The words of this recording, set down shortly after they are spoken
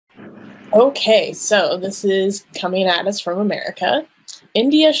Okay, so this is coming at us from America.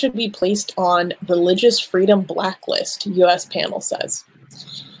 India should be placed on religious freedom blacklist, U.S. panel says.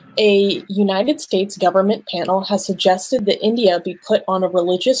 A United States government panel has suggested that India be put on a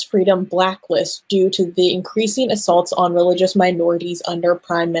religious freedom blacklist due to the increasing assaults on religious minorities under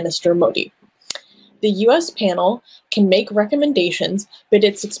Prime Minister Modi. The U.S. panel can make recommendations, but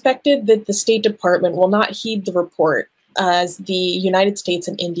it's expected that the State Department will not heed the report, as the United States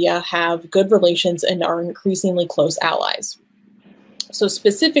and India have good relations and are increasingly close allies. So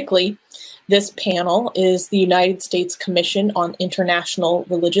specifically, this panel is the United States Commission on International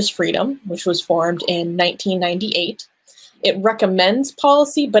Religious Freedom, which was formed in 1998. It recommends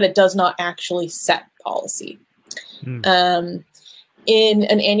policy, but it does not actually set policy. In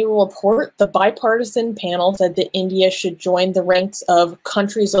an annual report, the bipartisan panel said that India should join the ranks of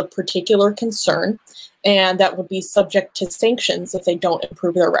countries of particular concern, and that would be subject to sanctions if they don't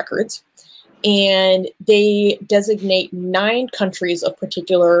improve their records. And they designate 9 countries of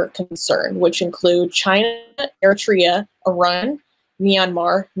particular concern, which include China, Eritrea, Iran,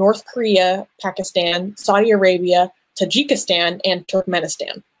 Myanmar, North Korea, Pakistan, Saudi Arabia, Tajikistan, and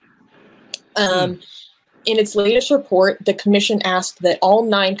Turkmenistan. In its latest report, the Commission asked that all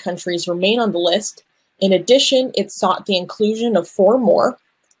 9 countries remain on the list. In addition, it sought the inclusion of 4 more: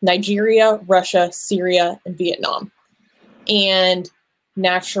 Nigeria, Russia, Syria, and Vietnam. And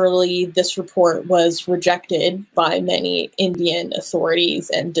naturally, this report was rejected by many Indian authorities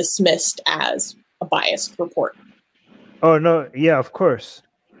and dismissed as a biased report. Oh, no. Yeah, of course.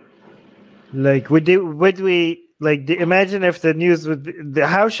 Like, imagine if the news would be,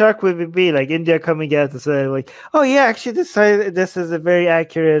 how shocked would it be, like India coming out to say, like, oh yeah, actually this is a very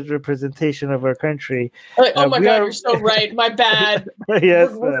accurate representation of our country. Oh my God, you're so right. My bad. Yes,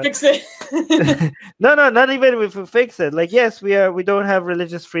 we'll fix it. No, not even if we fix it. Like, yes, we don't have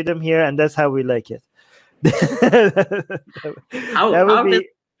religious freedom here, and that's how we like it. How does it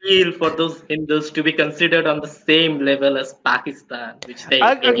feel for those Hindus to be considered on the same level as Pakistan, which they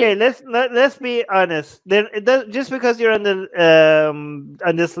okay, let's be honest. Just because you're on the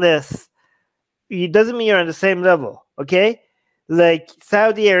on this list, it doesn't mean you're on the same level. Okay, like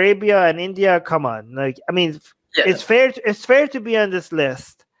Saudi Arabia and India, come on. Like, I mean, it's fair to be on this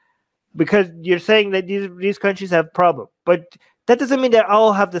list because you're saying that these countries have problem, but that doesn't mean they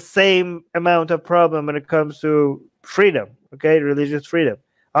all have the same amount of problem when it comes to freedom. Okay, religious freedom.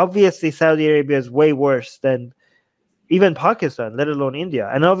 Obviously, Saudi Arabia is way worse than even Pakistan, let alone India.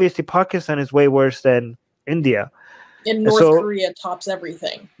 And obviously, Pakistan is way worse than India. And North Korea tops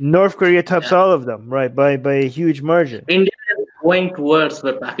everything. North Korea tops all of them, right, by a huge margin. India is going towards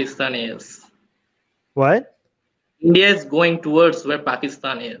where Pakistan is. What? India is going towards where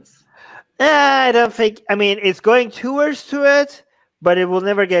Pakistan is. I don't think. I mean, it's going towards to it, but it will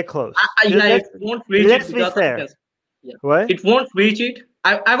never get close. It won't reach let's it. Be fair. What? It won't reach it.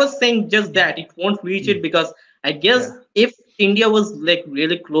 I was saying just that it won't reach it because I guess if India was like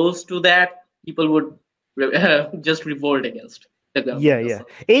really close to that, people would just revolt against the government. Yeah.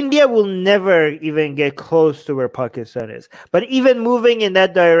 India will never even get close to where Pakistan is. But even moving in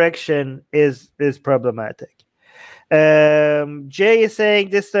that direction is problematic. Jay is saying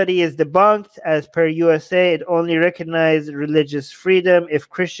this study is debunked. As per USA, it only recognizes religious freedom if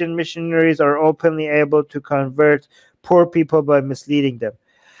Christian missionaries are openly able to convert poor people by misleading them.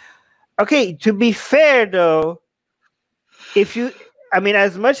 Okay, to be fair though, I mean,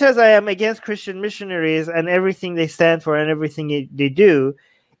 as much as I am against Christian missionaries and everything they stand for and everything they do,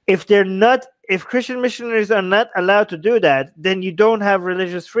 if Christian missionaries are not allowed to do that, then you don't have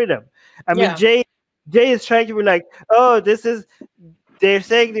religious freedom. I mean, Jay is trying to be like, oh, they're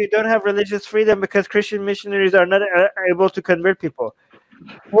saying they don't have religious freedom because Christian missionaries are not able to convert people.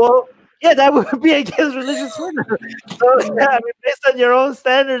 Well, yeah, that would be against religious freedom. So, yeah, I mean, based on your own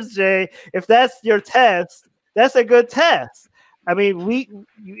standards, Jay, if that's your test, that's a good test. I mean,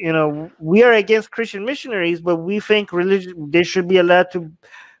 we are against Christian missionaries, but we think they should be allowed to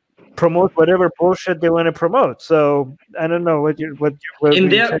promote whatever bullshit they want to promote. So I don't know what in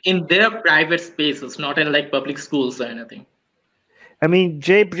their private spaces, not in like public schools or anything. I mean,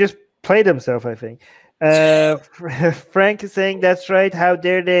 Jay just played himself, I think. Frank is saying that's right. How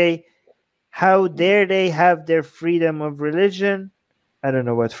dare they have their freedom of religion? I don't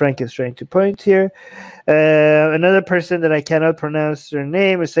know what Frank is trying to point here. Another person that I cannot pronounce their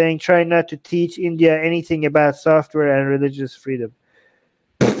name is saying, try not to teach India anything about software and religious freedom.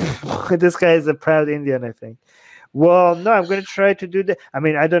 This guy is a proud Indian, I think. Well, no, I'm going to try to do that. I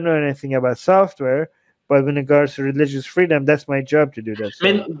mean, I don't know anything about software, but in regards to religious freedom, that's my job to do that.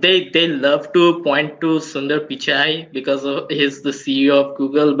 I mean, they love to point to Sundar Pichai because he's the CEO of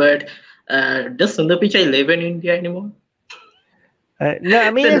Google, but Does Sundar Pichai live in India anymore? No,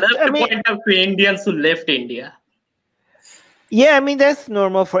 I mean, They love to point out to Indians who left India. Yeah, I mean that's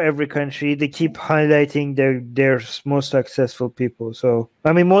normal for every country. They keep highlighting their most successful people. So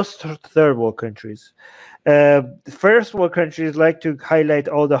I mean, most third world countries. First world countries like to highlight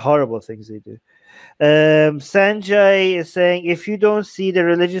all the horrible things they do. Sanjay is saying, if you don't see the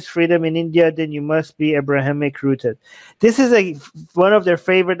religious freedom in India, then you must be Abrahamic rooted. This is one of their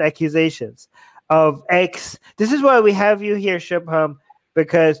favorite accusations of X. This is why we have you here, Shubham,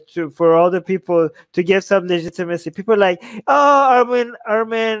 because for all the people to give some legitimacy. People are like, oh,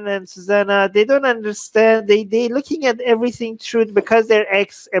 Armin and Susanna, they don't understand. They looking at everything through, because they're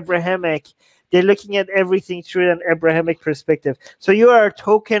ex-Abrahamic. They're looking at everything through an Abrahamic perspective. So you are a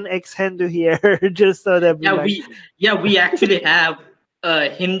token ex-Hindu here, just so that we actually have a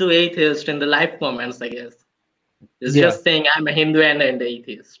Hindu atheist in the live comments, I guess. It's just saying I'm a Hindu and an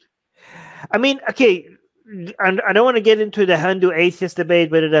atheist. I mean, okay, I don't want to get into the Hindu atheist debate,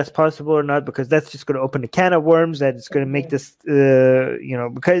 whether that's possible or not, because that's just going to open a can of worms that it's going to make this,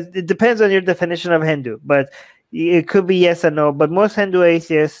 because it depends on your definition of Hindu. But it could be yes or no. But most Hindu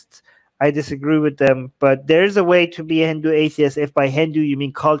atheists, I disagree with them, but there's a way to be a Hindu atheist if by Hindu you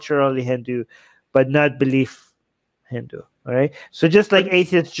mean culturally Hindu, but not belief Hindu. All right. So just like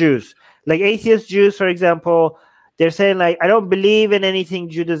atheist Jews, for example, they're saying like, I don't believe in anything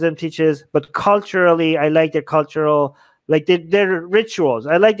Judaism teaches, but culturally I like their cultural, like their rituals.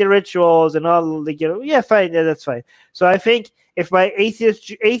 I like their rituals and all. Like, yeah, fine, that's fine. So I think if by atheist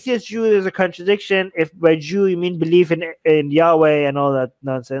Jew is a contradiction, if by Jew you mean belief in Yahweh and all that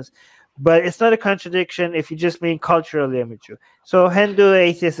nonsense. But it's not a contradiction if you just mean culturally I'm a Jew. So Hindu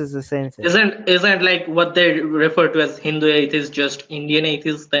atheist is the same thing. Isn't like what they refer to as Hindu atheist just Indian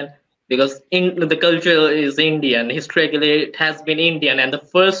atheist then? Because the culture is Indian, historically it has been Indian, and the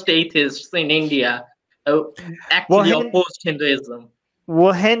first atheists in India actually opposed Hinduism.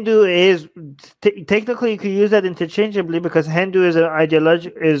 Well, Hindu is technically you could use that interchangeably, because Hindu is an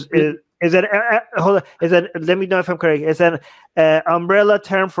ideology let me know if I'm correct. It's an umbrella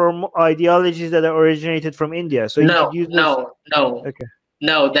term for ideologies that are originated from India. So no,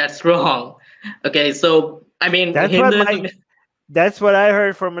 that's wrong. Okay, so I mean that's what I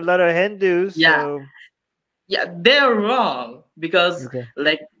heard from a lot of Hindus. Yeah, they're wrong, because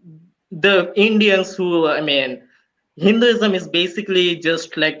like the Indians who, Hinduism is basically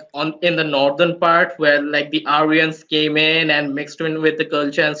just like in the northern part where like the Aryans came in and mixed in with the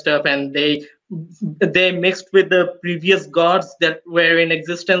culture and stuff, and they mixed with the previous gods that were in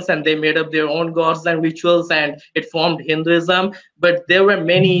existence, and they made up their own gods and rituals, and it formed Hinduism. But there were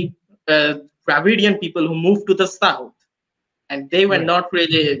many Dravidian people who moved to the south, and they were not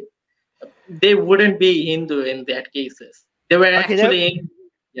really, they wouldn't be Hindu in that cases. They were actually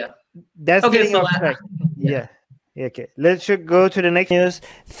that's okay. So okay, let's go to the next news.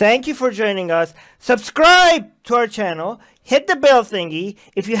 Thank you for joining us. Subscribe to our channel. Hit the bell thingy.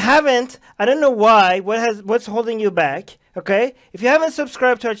 If you haven't, I don't know why. What's holding you back? Okay, if you haven't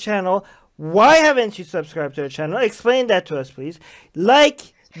subscribed to our channel, why haven't you subscribed to our channel? Explain that to us, please.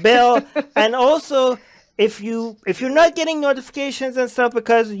 Like, bell, and also if you're not getting notifications and stuff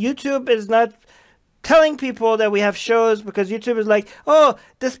because YouTube is not telling people that we have shows, because YouTube is like, oh,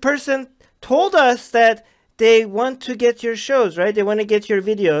 this person told us that they want to get your shows, right? They want to get your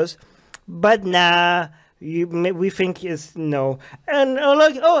videos, but nah, we think is no. And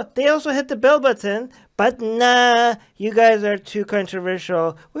they also hit the bell button, but nah, you guys are too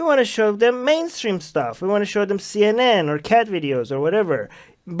controversial. We want to show them mainstream stuff. We want to show them CNN or cat videos or whatever.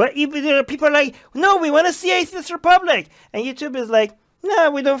 But even people are like, no, we want to see Atheist Republic. And YouTube is like,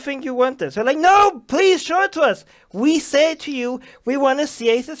 no, we don't think you want this. So like, no, please show it to us. We say to you, we want to see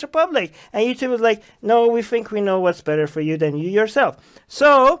Atheist Republic. And YouTube is like, no, we think we know what's better for you than you yourself.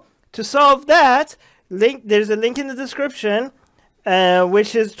 So to solve that, there's a link in the description,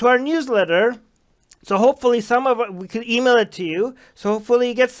 which is to our newsletter. So hopefully we could email it to you. So hopefully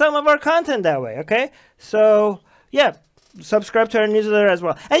you get some of our content that way. Okay. So yeah, subscribe to our newsletter as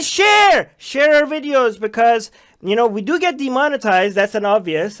well. And share our videos, because we do get demonetized. That's an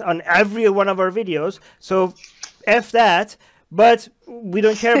obvious on every one of our videos. So F that. But we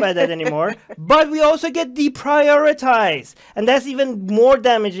don't care about that anymore. But we also get deprioritized. And that's even more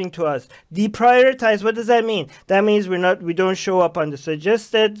damaging to us. Deprioritized, what does that mean? That means we don't show up on the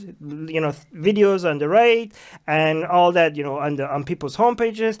suggested, videos on the right and all that, on people's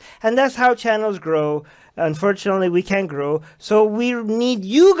homepages. And that's how channels grow. Unfortunately, we can't grow. So we need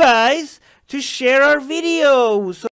you guys to share our videos.